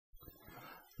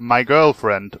My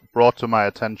girlfriend brought to my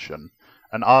attention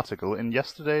an article in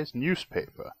yesterday's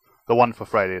newspaper, the one for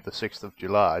Friday the 6th of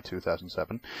July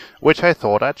 2007, which I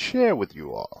thought I'd share with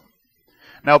you all.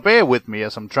 Now bear with me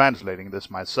as I'm translating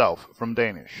this myself from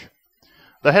Danish.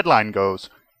 The headline goes,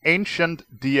 "Ancient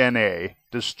DNA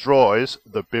destroys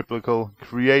the biblical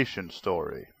creation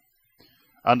story."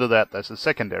 Under that there's a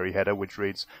secondary header which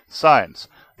reads, "Science.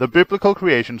 The biblical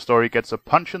creation story gets a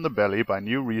punch in the belly by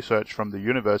new research from the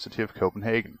University of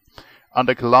Copenhagen.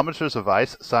 Under kilometres of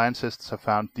ice, scientists have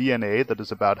found DNA that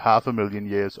is about 500,000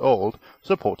 years old,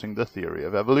 supporting the theory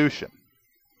of evolution."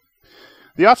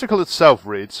 The article itself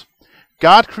reads,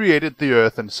 "God created the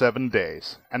earth in 7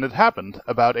 days, and it happened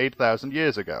about 8,000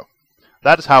 years ago.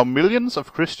 That is how millions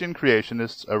of Christian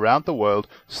creationists around the world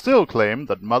still claim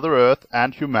that Mother Earth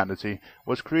and humanity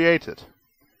was created.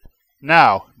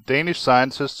 Now, Danish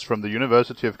scientists from the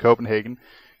University of Copenhagen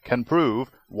can prove,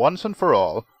 once and for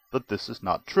all, that this is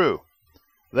not true.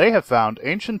 They have found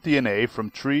ancient DNA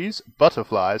from trees,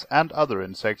 butterflies, and other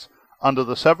insects under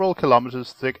the several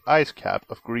kilometers thick ice cap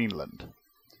of Greenland.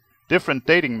 Different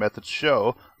dating methods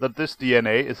show that this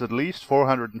DNA is at least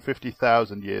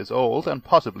 450,000 years old and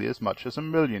possibly as much as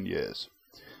 1,000,000 years.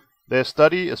 Their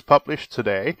study is published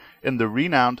today in the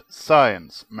renowned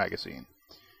Science magazine.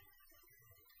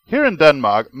 Here in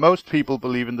Denmark, most people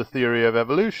believe in the theory of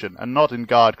evolution and not in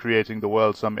God creating the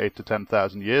world some 8 to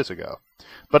 10,000 years ago.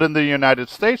 But in the United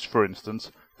States, for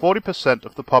instance, 40%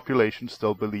 of the population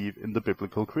still believe in the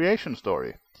biblical creation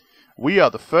story. We are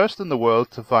the first in the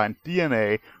world to find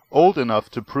DNA old enough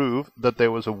to prove that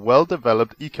there was a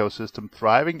well-developed ecosystem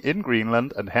thriving in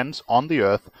Greenland and hence on the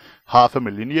Earth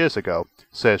 500,000 years ago,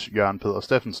 says Jørgen Peder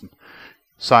Steffensen,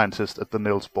 scientist at the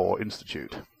Niels Bohr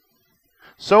Institute.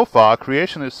 So far,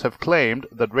 creationists have claimed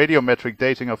that radiometric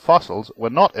dating of fossils were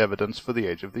not evidence for the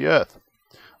age of the Earth.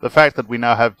 The fact that we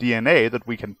now have DNA that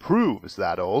we can prove is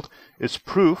that old is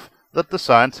proof that the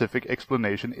scientific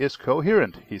explanation is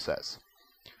coherent, he says.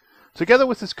 Together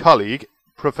with his colleague,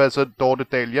 Professor Dorte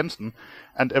Dahl Jensen,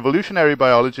 and evolutionary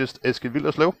biologist Eske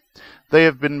Willerslev, they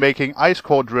have been making ice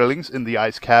core drillings in the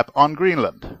ice cap on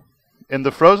Greenland. In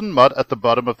the frozen mud at the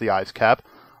bottom of the ice cap,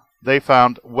 they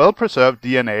found well-preserved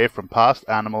DNA from past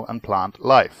animal and plant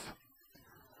life.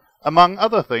 Among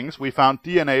other things, we found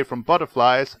DNA from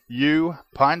butterflies, yew,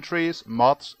 pine trees,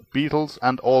 moths, beetles,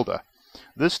 and alder.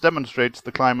 This demonstrates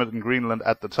the climate in Greenland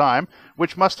at the time,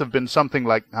 which must have been something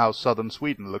like how southern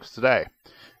Sweden looks today.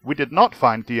 We did not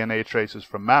find DNA traces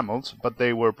from mammals, but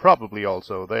they were probably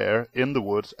also there, in the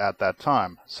woods at that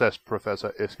time, says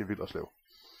Professor Eske Willerslev.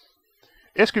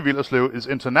 Eske Willerslev is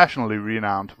internationally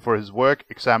renowned for his work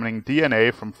examining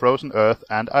DNA from frozen earth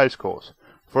and ice cores.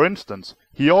 For instance,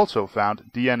 he also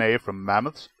found DNA from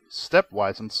mammoths, steppe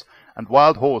wisents, and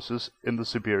wild horses in the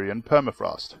Siberian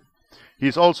permafrost. He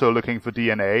is also looking for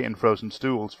DNA in frozen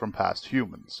stools from past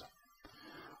humans.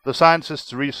 The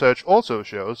scientists' research also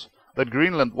shows that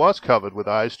Greenland was covered with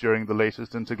ice during the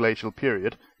latest interglacial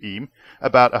period, EAM,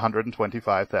 about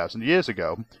 125,000 years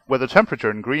ago, where the temperature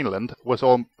in Greenland was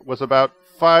about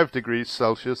 5 degrees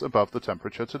Celsius above the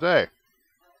temperature today.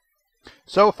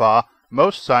 So far,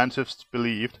 most scientists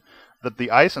believed that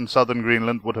the ice in southern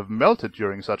Greenland would have melted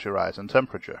during such a rise in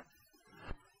temperature.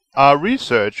 Our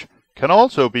research can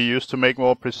also be used to make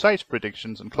more precise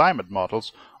predictions and climate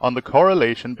models on the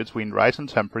correlation between rise in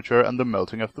temperature and the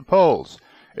melting of the poles.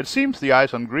 It seems the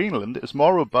ice on Greenland is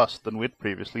more robust than we'd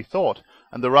previously thought,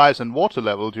 and the rise in water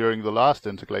level during the last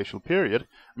interglacial period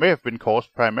may have been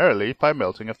caused primarily by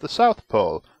melting of the South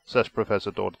Pole, says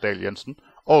Professor Dorte Dahl Jensen,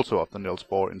 also of the Niels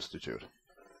Bohr Institute.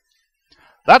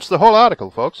 That's the whole article,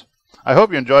 folks. I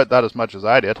hope you enjoyed that as much as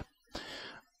I did.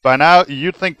 By now,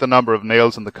 you'd think the number of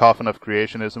nails in the coffin of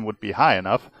creationism would be high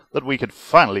enough that we could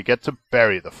finally get to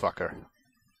bury the fucker.